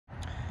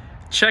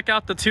Check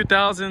out the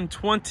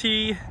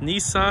 2020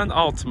 Nissan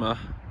Altima.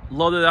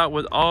 Loaded out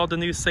with all the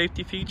new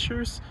safety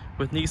features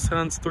with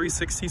Nissan's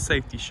 360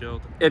 safety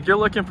shield. If you're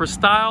looking for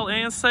style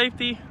and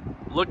safety,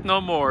 look no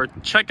more.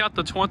 Check out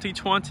the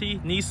 2020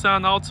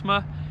 Nissan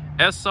Altima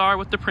SR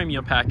with the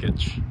premium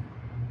package.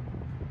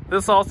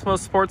 This Altima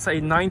sports a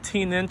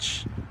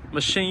 19-inch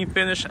machine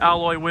finish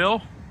alloy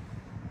wheel,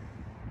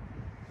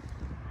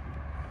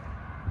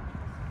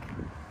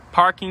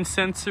 parking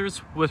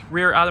sensors with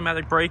rear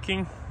automatic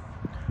braking,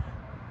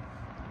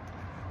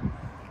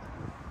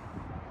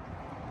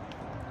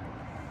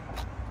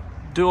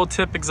 dual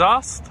tip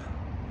exhaust,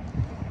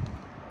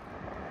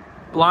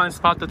 blind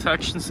spot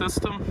detection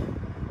system,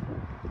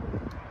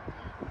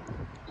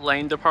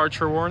 lane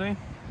departure warning,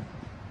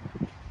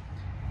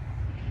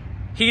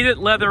 heated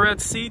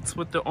leatherette seats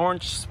with the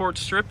orange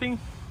sports stripping,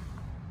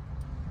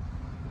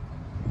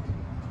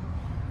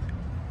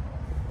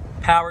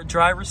 powered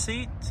driver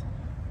seat,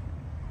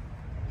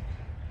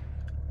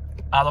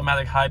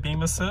 automatic high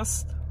beam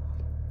assist,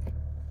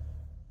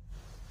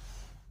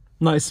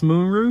 nice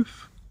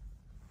moonroof,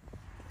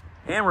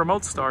 and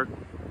remote start.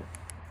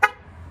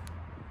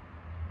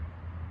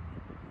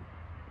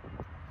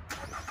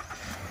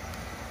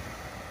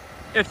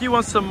 If you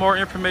want some more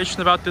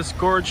information about this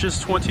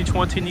gorgeous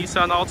 2020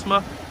 Nissan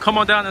Altima, come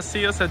on down and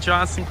see us at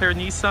John Sinclair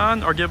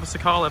Nissan or give us a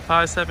call at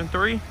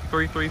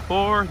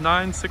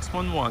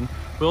 573-334-9611.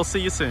 We'll see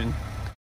you soon.